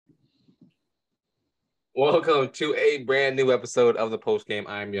Welcome to a brand new episode of the Post Game.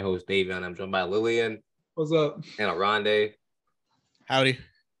 I'm your host, David, and I'm joined by Lillian What's up? and Aronde. Howdy.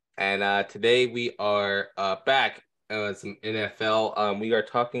 And today we are back some NFL. We are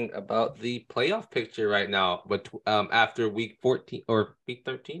talking about the playoff picture right now, but after week 14 or week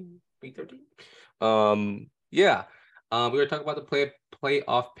 13, week 13. Yeah. We were talking about the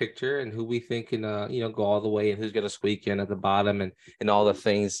playoff picture and who we think can go all the way and who's gonna squeak in at the bottom and all the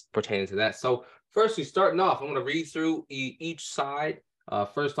things pertaining to that. So first, we starting off. I'm gonna read through each side.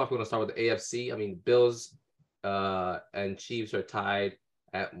 First off, we're gonna start with the AFC. I mean, Bills and Chiefs are tied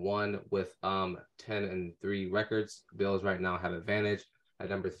at 1 with 10-3 records. Bills right now have advantage. At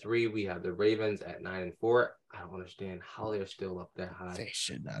number 3, we have the Ravens at 9-4. I don't understand how they're still up that high. They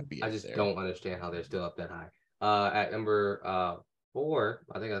should not be. I just don't understand how they're still up that high. At number 4,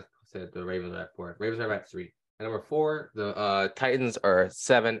 I think I said the Ravens are at 4. Ravens are at 3. At number 4, the Titans are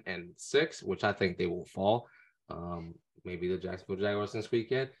 7-6, which I think they will fall. Maybe the Jacksonville Jaguars this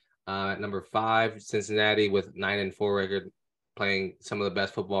weekend. At number 5, Cincinnati with 9-4 record, playing some of the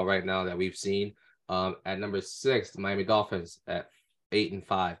best football right now that we've seen. At number 6, the Miami Dolphins at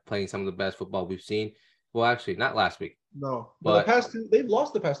 8-5, playing some of the best football we've seen. Well, actually, not last week. No, but they've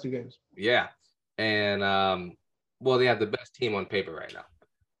lost the past 2 games. Yeah, and they have the best team on paper right now.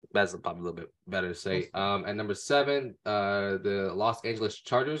 That's probably a little bit better to say. At number 7, the Los Angeles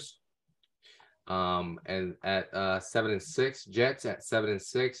Chargers. And at 7-6, Jets at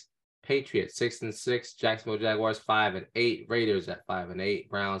 7-6, Patriots 6-6, Jacksonville Jaguars 5-8, Raiders at 5-8,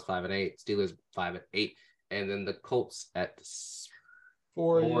 Browns 5-8, Steelers 5-8, and then the Colts at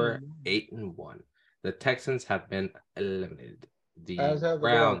 4-8-1. The Texans have been eliminated. The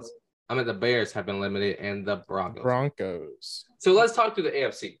Bears have been eliminated, and the Broncos. So let's talk to the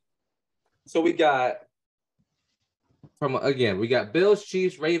AFC. So we got Bills,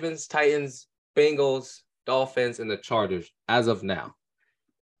 Chiefs, Ravens, Titans, Bengals, Dolphins, and the Chargers as of now.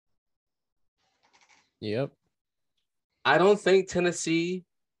 Yep. I don't think Tennessee,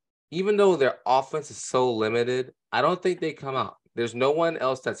 even though their offense is so limited, I don't think they come out. There's no one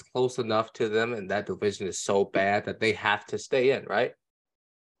else that's close enough to them, and that division is so bad that they have to stay in, right?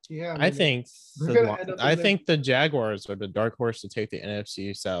 Yeah, I think the Jaguars are the dark horse to take the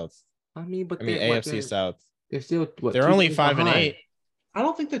NFC South. AFC South. They're still they're only 5-8. I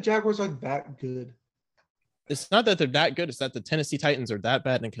don't think the Jaguars are that good. It's not that they're that good. It's that the Tennessee Titans are that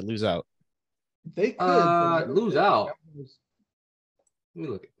bad and can lose out. They could lose out. Let me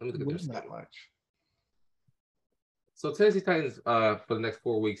look at this that much. So Tennessee Titans, for the next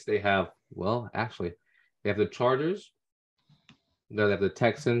 4 weeks, they have the Chargers, they have the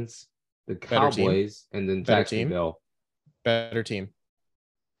Texans, the Cowboys, and then Jacksonville. Better team.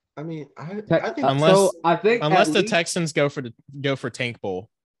 I mean, I think unless the Texans go for Tank Bowl,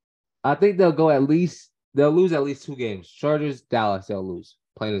 I think they'll lose at least 2 games. Chargers, Dallas, they'll lose.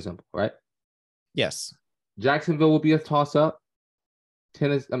 Plain and simple, right? Yes. Jacksonville will be a toss-up.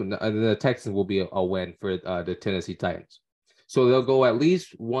 The Texans will be a win for the Tennessee Titans. So they'll go at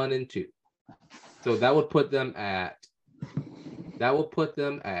least 1-2. So that would put them at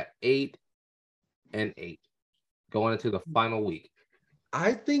 8-8 going into the final week.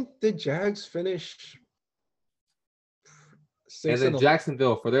 I think the Jags finish 6 and then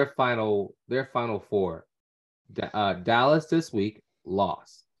Jacksonville for their final 4. Dallas this week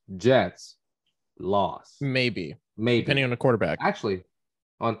lost. Jets lost. Maybe depending on the quarterback. Actually,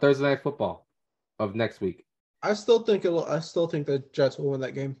 on Thursday Night Football of next week. I still think the Jets will win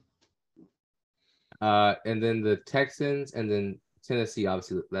that game. And then the Texans and then Tennessee,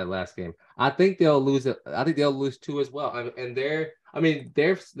 obviously that last game. I think they'll lose it. I think they'll lose 2 as well. And they're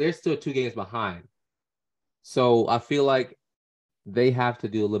still 2 games behind. So I feel like they have to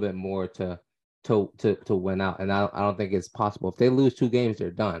do a little bit more to win out. And I don't think it's possible. If they lose 2 games, they're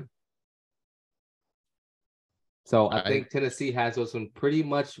done. So I think Tennessee has those one pretty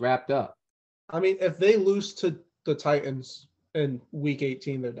much wrapped up. I mean, if they lose to the Titans in week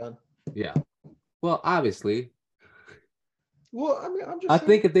 18, they're done. Yeah. Well, obviously. Well, I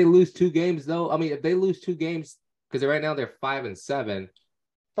think if they lose 2 games, though, if they lose 2 games, because right now they're 5-7.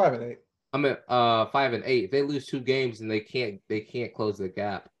 5-8. 5-8. If they lose 2 games, then they can't close the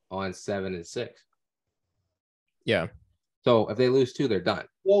gap on 7-6. Yeah. So if they lose 2, they're done.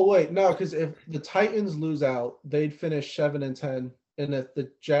 Well, wait, no, because if the Titans lose out, they'd finish 7-10, and if the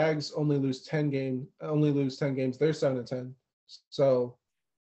Jags only lose 10 games, they're 7-10. So,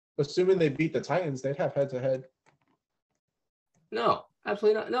 assuming they beat the Titans, they'd have head-to-head. No,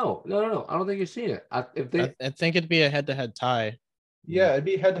 absolutely not. No. I don't think you're seeing it. I think it'd be a head-to-head tie. Yeah, it'd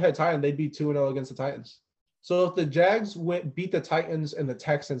be head-to-head tie, and they'd be 2-0 against the Titans. So if the Jags beat the Titans and the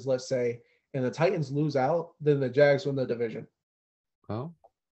Texans, let's say, and the Titans lose out, then the Jags win the division. Well,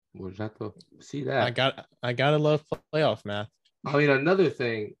 we'll just have to see that. I gotta love playoff math. I mean, another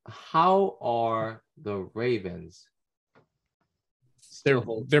thing, how are the Ravens? They're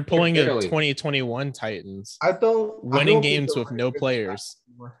pulling a 2021 Titans. Winning games with no players.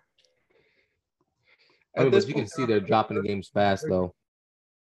 I mean, but you can see they're dropping the games fast, though.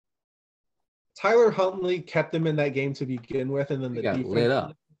 Tyler Huntley kept them in that game to begin with, and then the defense lit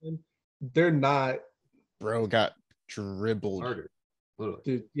up. They're not. Bro got dribbled.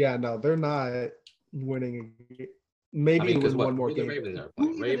 Dude, yeah, no, they're not winning. Maybe win one more game.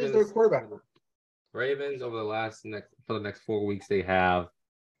 Ravens is their quarterback? Ravens over for the next 4 weeks they have.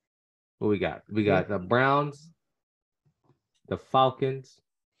 What we got? We got the Browns, the Falcons,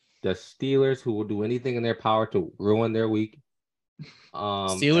 the Steelers, who will do anything in their power to ruin their week.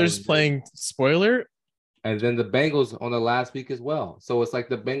 Steelers playing spoiler, and then the Bengals on the last week as well. So it's like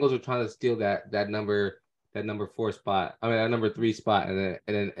the Bengals are trying to steal that number 4 spot. I mean that number 3 spot in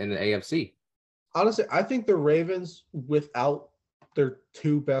the AFC. Honestly, I think the Ravens without their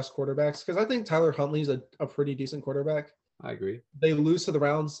 2 best quarterbacks, because I think Tyler Huntley's a pretty decent quarterback. I agree. They lose to the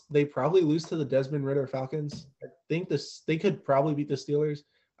Browns. They probably lose to the Desmond Ridder Falcons. I think they could probably beat the Steelers.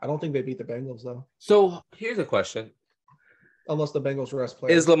 I don't think they beat the Bengals though. So here's a question. Unless the Bengals rest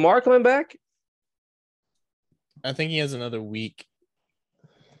players. Is Lamar coming back? I think he has another week.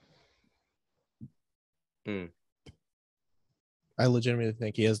 I legitimately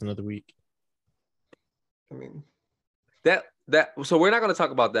think he has another week. I mean, so we're not going to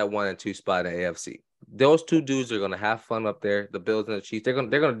talk about that 1 and 2 spot in AFC. Those 2 dudes are going to have fun up there. The Bills and the Chiefs, they're going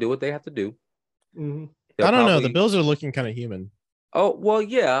to do what they have to do. Mm-hmm. I don't know. The Bills are looking kind of human. Oh well,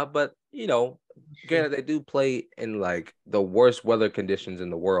 yeah, but granted, they do play in like the worst weather conditions in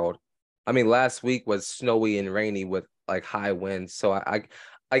the world. I mean, last week was snowy and rainy with like high winds. So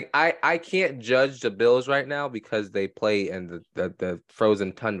I can't judge the Bills right now because they play in the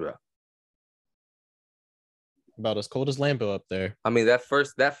frozen tundra. About as cold as Lambeau up there. I mean, that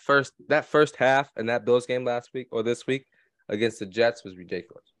first half in that Bills game last week or this week against the Jets was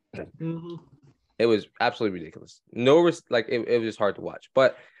ridiculous. Mm-hmm. It was absolutely ridiculous. It was just hard to watch.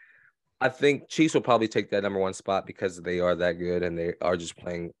 But I think Chiefs will probably take that number 1 spot because they are that good and they are just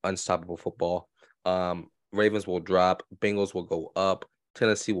playing unstoppable football. Ravens will drop. Bengals will go up.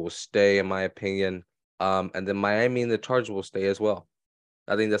 Tennessee will stay, in my opinion. And then Miami and the Chargers will stay as well.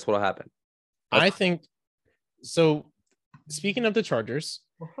 I think that's what will happen. I think so. Speaking of the Chargers,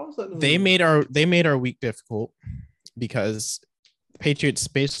 they made our week difficult because the Patriots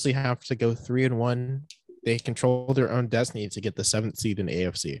basically have to go 3-1. They control their own destiny to get the 7th seed in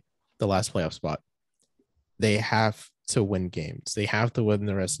AFC, the last playoff spot. They have to win games. They have to win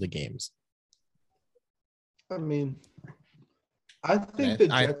the rest of the games. I mean, I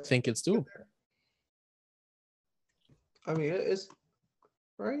think it's doable. I mean, it's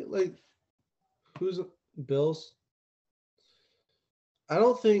right. Like, who's Bills? I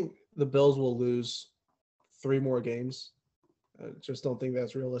don't think the Bills will lose 3 more games. I just don't think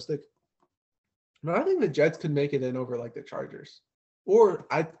that's realistic. But I think the Jets could make it in over like the Chargers. Or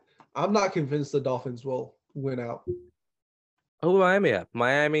I'm not convinced the Dolphins will win out. Oh, Miami at?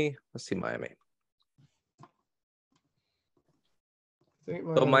 Miami. Let's see Miami.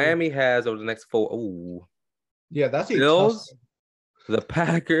 So Miami has over the next 4. Ooh. Yeah, that's a Bills, the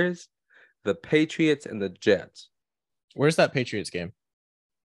Packers, the Patriots, and the Jets. Where's that Patriots game?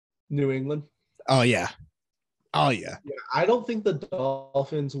 New England. Oh yeah. Yeah, I don't think the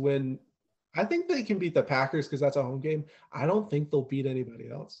Dolphins win. I think they can beat the Packers because that's a home game. I don't think they'll beat anybody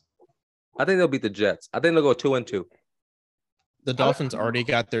else. I think they'll beat the Jets. I think they'll go 2-2. The Dolphins already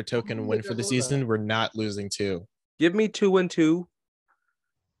got their token win for the season. We're not losing 2. Give me 2-2.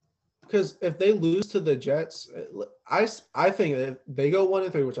 Because if they lose to the Jets, I think if they go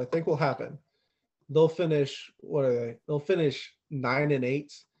 1-3, which I think will happen, they'll finish. What are they? They'll finish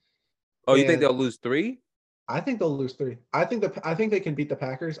 9-8. Oh, you think they'll lose 3? I think they'll lose 3. I think they can beat the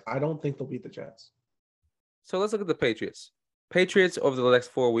Packers. I don't think they'll beat the Jets. So let's look at the Patriots. Patriots over the next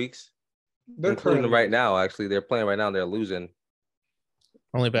 4 weeks. They're including right now. Actually, they're playing right now. And they're losing.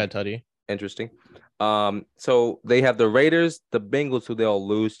 Only bad Tutty. Interesting. So they have the Raiders, the Bengals, who they'll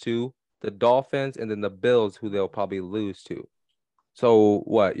lose to, the Dolphins, and then the Bills, who they'll probably lose to. So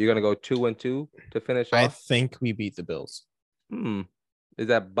what? You're gonna go 2-2 to finish off? I think we beat the Bills. Is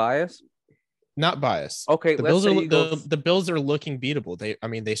that bias? Not bias. Okay, the Bills are looking beatable.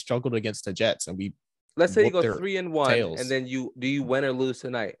 They struggled against the Jets, and we. Let's say you go 3-1, and then you win or lose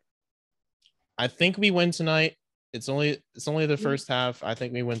tonight? I think we win tonight. It's only the first half. I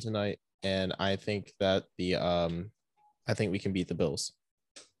think we win tonight, and I think that I think we can beat the Bills.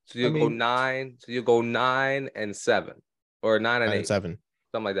 So you go 9. So you go 9 and 7, or 9 and 8, 7,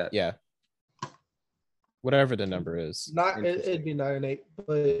 something like that. Yeah. Whatever the number is. It'd be 9 and 8,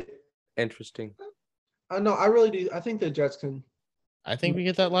 but interesting. I know. I really do. I think the Jets can. I think we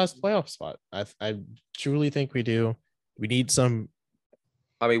get that last playoff spot. I truly think we do. We need some.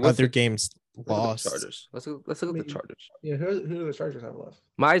 I mean, other games lost. Chargers. Let's look at the Chargers. Yeah, who do the Chargers have left?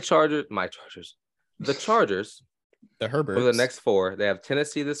 My Chargers. The Chargers. The Herberts. For the next 4, they have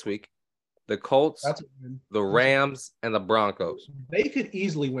Tennessee this week, the Colts, the Rams, and the Broncos. They could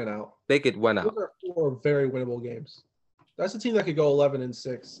easily win out. They could win out. Those are 4 very winnable games. That's a team that could go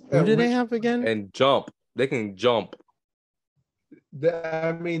 11-6. Who do they have again? And jump. They can jump.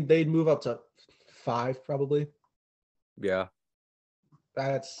 I mean, they'd move up to 5 probably. Yeah.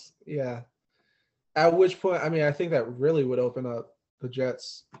 Yeah. At which point, I mean, I think that really would open up the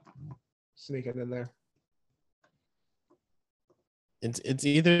Jets sneaking in there. It's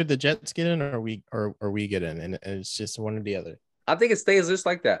either the Jets get in or we get in, and it's just one or the other. I think it stays just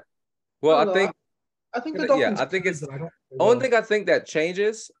like that. Well, I think the Dolphins. Yeah, I think it's only thing I think that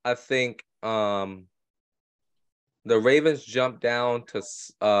changes. I think the Ravens jump down to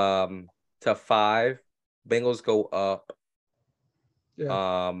 5. Bengals go up.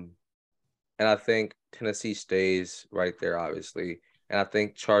 Yeah. And I think Tennessee stays right there, obviously. And I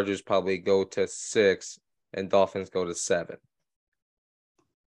think Chargers probably go to 6 and Dolphins go to 7.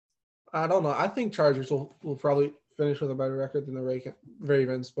 I don't know. I think Chargers will probably finish with a better record than the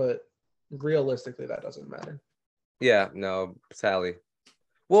Ravens, but realistically, that doesn't matter. Yeah, no, sadly.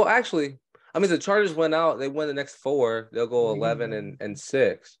 Well, actually, I mean, the Chargers went out. They win the next 4. They'll go 11 and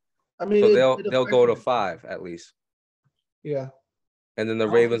 6. I mean, so they'll go to 5 at least. Yeah. And then the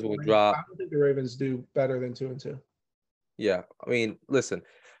Ravens will drop. I don't think the Ravens do better than 2-2. Yeah, I mean, listen,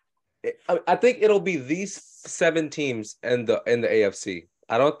 I think it'll be these 7 teams in the AFC.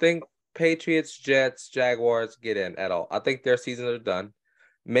 I don't think Patriots, Jets, Jaguars get in at all. I think their seasons are done.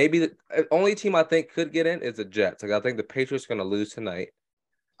 Maybe the only team I think could get in is the Jets. Like, I think the Patriots are going to lose tonight.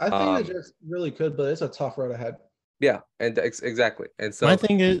 I think the Jets really could, but it's a tough road ahead. Yeah, and exactly. And so my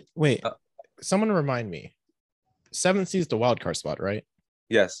thing is, wait, someone remind me. 7th seed's the wild card spot, right?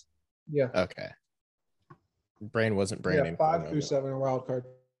 Yes. Yeah. Okay. Brain wasn't branding. 5 through 7 wild card.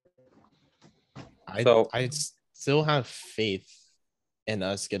 I still have faith in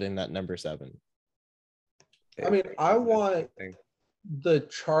us getting that number 7. I mean, I want the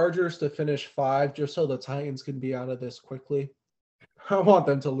Chargers to finish 5 just so the Titans can be out of this quickly. I want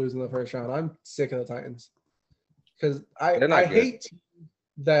them to lose in the first round. I'm sick of the Titans because I hate teams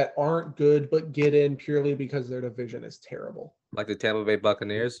that aren't good but get in purely because their division is terrible. Like the Tampa Bay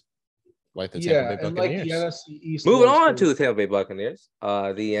Buccaneers. Like the Tampa Bay Buccaneers. And like the NFC East. Moving on to the Tampa Bay Buccaneers.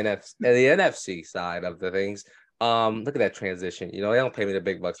 The NFC side of the things. Look at that transition. You know, they don't pay me the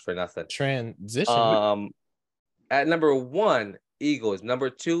big bucks for nothing. Transition. At number 1, Eagles. Number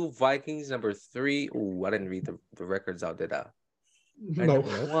 2, Vikings. Number 3. Ooh, I didn't read the records out, did I? No.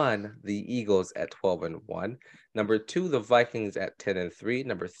 Number 1, the Eagles at 12-1. Number 2, the Vikings at 10-3.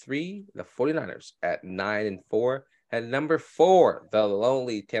 Number 3, the 49ers at 9-4. And number 4, the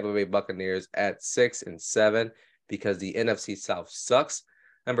lonely Tampa Bay Buccaneers at 6-7 because the NFC South sucks.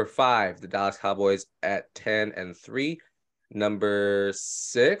 Number 5, the Dallas Cowboys at 10-3. Number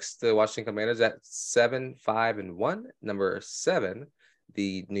 6, the Washington Commanders at 7-5-1. Number 7,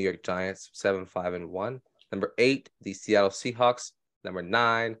 the New York Giants 7-5-1. Number 8, the Seattle Seahawks. Number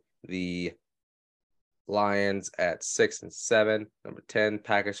 9, the Lions at 6-7. Number 10,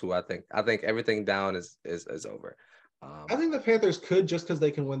 Packers, who I think everything down is over. I think the Panthers could just because they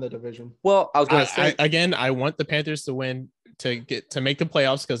can win the division. Well, I was going to say again, I want the Panthers to win to make the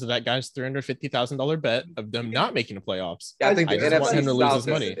playoffs because of that guy's $350,000 bet of them not making the playoffs. Yeah, I think I just want him to lose his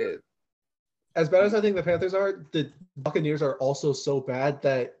money. As bad as I think the Panthers are, the Buccaneers are also so bad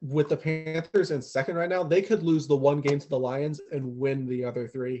that with the Panthers in second right now, they could lose the 1 game to the Lions and win the other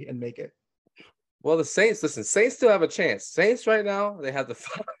 3 and make it. Well, the Saints still have a chance. Saints right now, they have the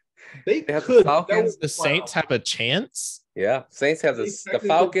have the Falcons. The Saints have a chance. Yeah, Saints have the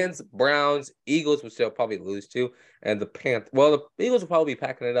Falcons, Browns, Eagles, which they'll probably lose to, and the Panthers. Well, the Eagles will probably be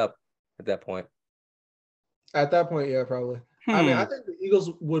packing it up at that point. At that point, yeah, probably. I mean, I think the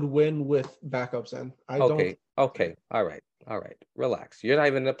Eagles would win with backups in. Okay. All right. Relax. You're not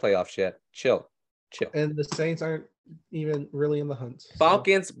even in the playoffs yet. Chill. And the Saints aren't even really in the hunt. So.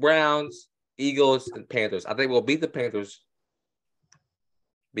 Falcons, Browns, Eagles, and Panthers. I think we'll beat the Panthers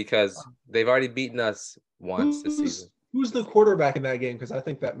because they've already beaten us once this season. Who's the quarterback in that game? Because I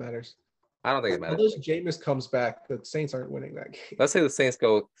think that matters. I don't think it matters. Unless Jameis comes back, the Saints aren't winning that game. Let's say the Saints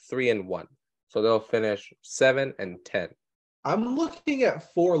go 3-1. So they'll finish 7-10. I'm looking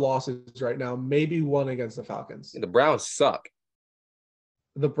at 4 losses right now, maybe 1 against the Falcons. The Browns suck.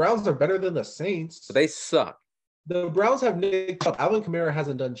 The Browns are better than the Saints. But they suck. The Browns have Nick Chubb. Alvin Kamara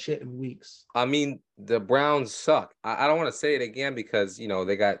hasn't done shit in weeks. I mean, the Browns suck. I don't want to say it again because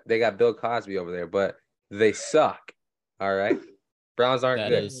they got Bill Cosby over there, but they suck. All right. Browns aren't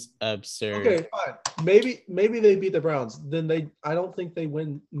good. That is absurd. Okay, fine. Maybe they beat the Browns. Then I don't think they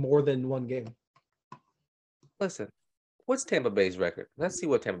win more than 1 game. Listen, what's Tampa Bay's record? Let's see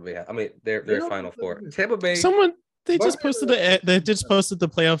what Tampa Bay has. I mean, their Final Four. Tampa Bay. They just posted the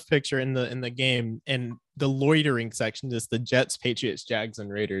playoff picture in the game, and the loitering section is the Jets, Patriots, Jags,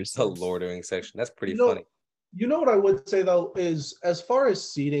 and Raiders. The loitering section. That's pretty funny. You know what I would say though is, as far as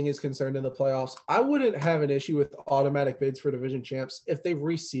seeding is concerned in the playoffs, I wouldn't have an issue with automatic bids for division champs if they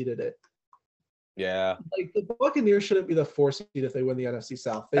reseeded it. Yeah. Like the Buccaneers shouldn't be the 4 seed if they win the NFC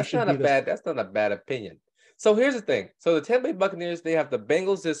South. That's not a bad opinion. So here's the thing. So the Tampa Bay Buccaneers, they have the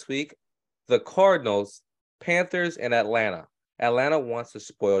Bengals this week, the Cardinals, Panthers, and Atlanta. Atlanta wants to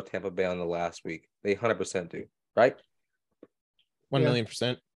spoil Tampa Bay on the last week. They 100% do, right?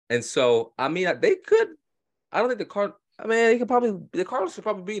 1,000,000%. And so, I mean, they could. I don't think the Cardinals could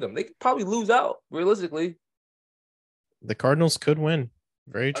probably beat them. They could probably lose out, realistically. The Cardinals could win.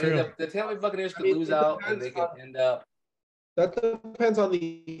 Very true. I mean, the Tampa Bay Buccaneers could lose out, and they could end up. That depends on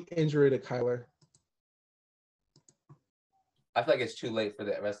the injury to Kyler. I feel like it's too late for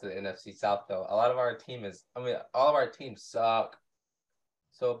the rest of the NFC South, though. All of our teams suck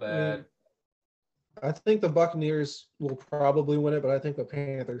so bad. I think the Buccaneers will probably win it, but I think the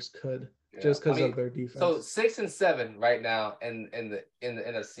Panthers could just because of their defense. So 6 and 7 right now in the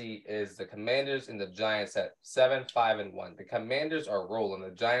NFC is the Commanders and the Giants at 7, 5, and 1. The Commanders are rolling.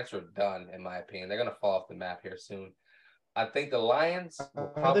 The Giants are done, in my opinion. They're gonna fall off the map here soon. I think the Lions will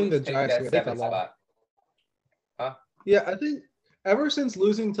probably take that 7th spot. Huh? Yeah, I think ever since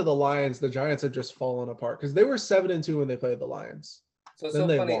losing to the Lions, the Giants have just fallen apart because they were 7-2 when they played the Lions. So it's so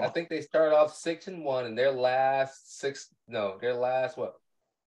funny. Lost. I think they started off 6-1, and their last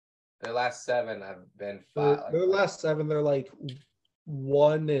 7 have been 5. Their last 7, they're like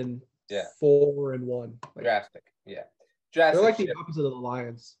 1-4-1. Like, drastic, yeah. Drastic. They're like the opposite of the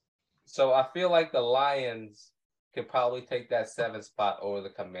Lions. So I feel like the Lions could probably take that 7th spot over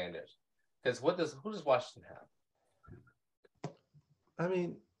the Commanders. Because who does Washington have? I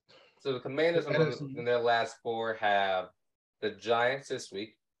mean, so the Commanders in their last 4 have the Giants this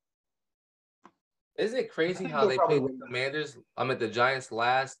week. Isn't it crazy how they played the Commanders? The Giants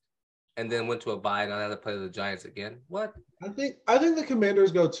last, and then went to a bye, and now they have to play the Giants again. What? I think the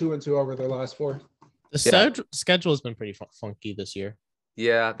Commanders go 2-2 over their last 4. The schedule has been pretty funky this year.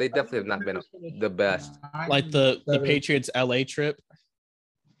 Yeah, they definitely have not been the best. Like the Patriots LA trip.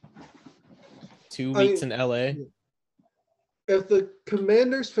 2 weeks in LA. If the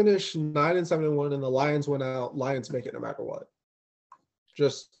Commanders finish 9-7-1 and the Lions went out, Lions make it no matter what.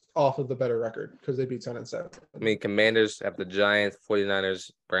 Just off of the better record because they beat 10-7. I mean, Commanders have the Giants,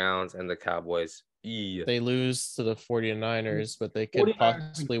 49ers, Browns, and the Cowboys. Yeah. They lose to the 49ers, but they could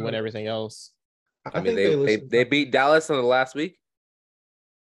possibly win everything else. I mean, they beat Dallas in the last week.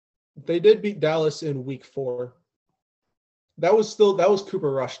 They did beat Dallas in week 4. That was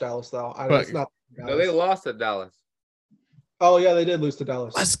Cooper Rush Dallas though. It's not Dallas. No, they lost to Dallas. Oh yeah, they did lose to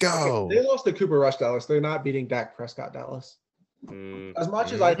Dallas. Let's go. Okay, they lost to Cooper Rush Dallas. They're not beating Dak Prescott Dallas. As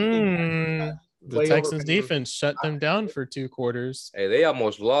much as I think the Texans defense shut them down for 2 quarters. Hey, they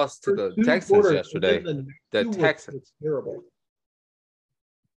almost lost to the Texans yesterday. The Texans. Terrible.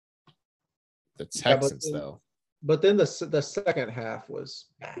 The Texans though. But then the second half was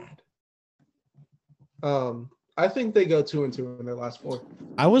bad. I think they go 2-2 in their last 4.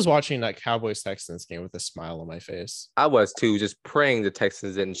 I was watching that Cowboys Texans game with a smile on my face. I was too, just praying the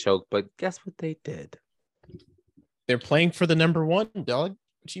Texans didn't choke, but guess what they did? They're playing for the number 1, dog.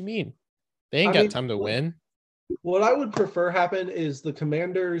 What you mean? They ain't got time to win. What I would prefer happen is the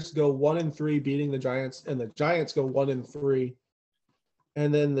Commanders go 1-3 beating the Giants, and the Giants go 1-3,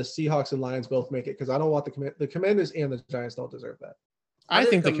 and then the Seahawks and Lions both make it because I don't want the Commanders and the Giants don't deserve that. I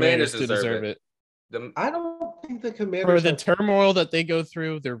think the Commanders do deserve it. I don't think the Commanders for the turmoil that they go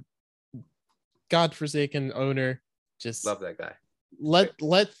through. Their godforsaken owner just love that guy. Let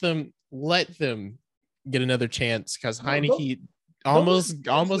them get another chance because Heineke almost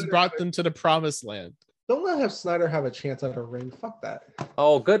brought them to the promised land. Don't let Snyder have a chance at a ring. Fuck that.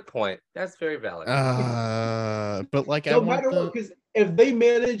 Oh, good point. That's very valid. But like, no matter what, because if they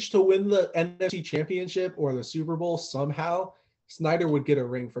manage to win the NFC Championship or the Super Bowl somehow, Snyder would get a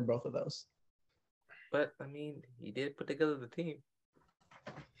ring from both of those. But I mean, he did put together the team.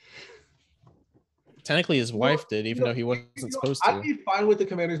 Technically, his wife did, even though he wasn't supposed to. I'd be fine with the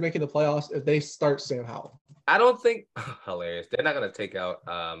Commanders making the playoffs if they start Sam Howell. I don't think hilarious. They're not gonna take out.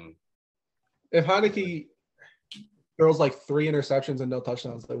 If Heineke throws like 3 interceptions and no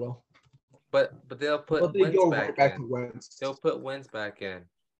touchdowns, they will. But they'll put. But they Wentz go back right back in. to Wentz. They'll put Wentz back in.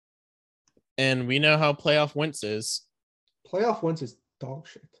 And we know how playoff Wentz is. Playoff Wentz is dog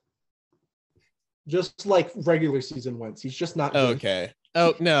shit. Just like regular season Wentz, he's just not. Okay.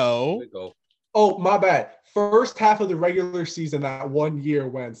 Oh no. Oh, my bad. First half of the regular season, that 1 year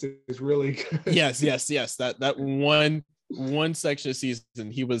Wentz is really good. Yes. That one section of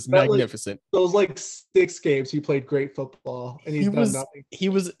season, he was magnificent. Those like 6 games, he played great football, and he's done nothing.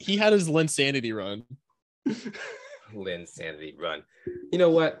 He had his Linsanity run. Linsanity run. You know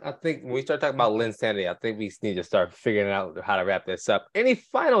what? I think when we start talking about Linsanity, I think we need to start figuring out how to wrap this up. Any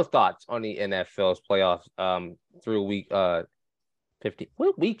final thoughts on the NFL's playoffs through week 15?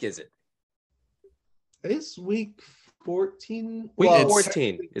 What week is it? It's week 14. Week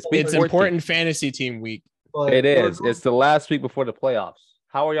 14. It's week 14. Important fantasy team week. It is. It's the last week before the playoffs.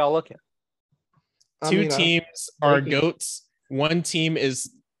 How are y'all looking? Two teams are goats. One team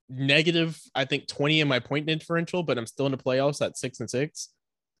is negative, I think 20 in my point differential, but I'm still in the playoffs at 6-6.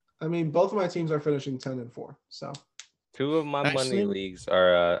 I mean, both of my teams are finishing 10-4. So 2 of my money leagues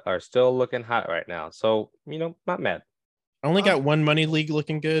are still looking hot right now. So not mad. I only got one money league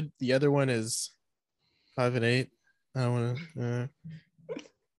looking good. The other one is 5-8. I don't want to.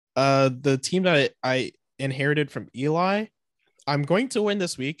 The team that I inherited from Eli, I'm going to win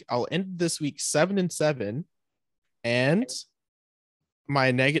this week. I'll end this week 7-7, and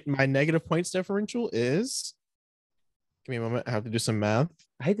my negative points differential is. Give me a moment. I have to do some math.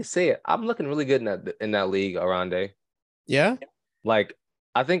 I hate to say it. I'm looking really good in that league, Arande. Yeah. Like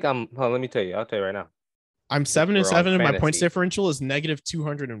I think I'm. Let me tell you. I'll tell you right now. I'm 7-7, and my points differential is negative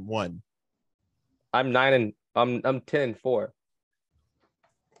 201. I'm 10-4. For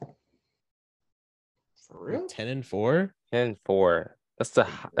real? 10-4. 10-4.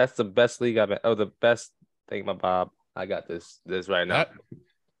 That's the best league I've been. Oh, the best thing, my Bob. I got this right now.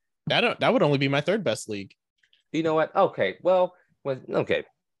 That would only be my third best league. You know what? Okay. Well, okay.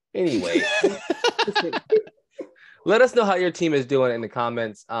 Anyway, let us know how your team is doing in the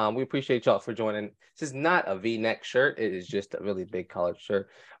comments. We appreciate y'all for joining. This is not a V-neck shirt. It is just a really big collared shirt.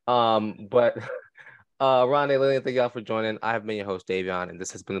 But Ronnie, Lillian, thank y'all for joining. I have been your host, Davion, and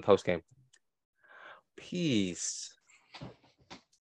this has been the post game. Peace.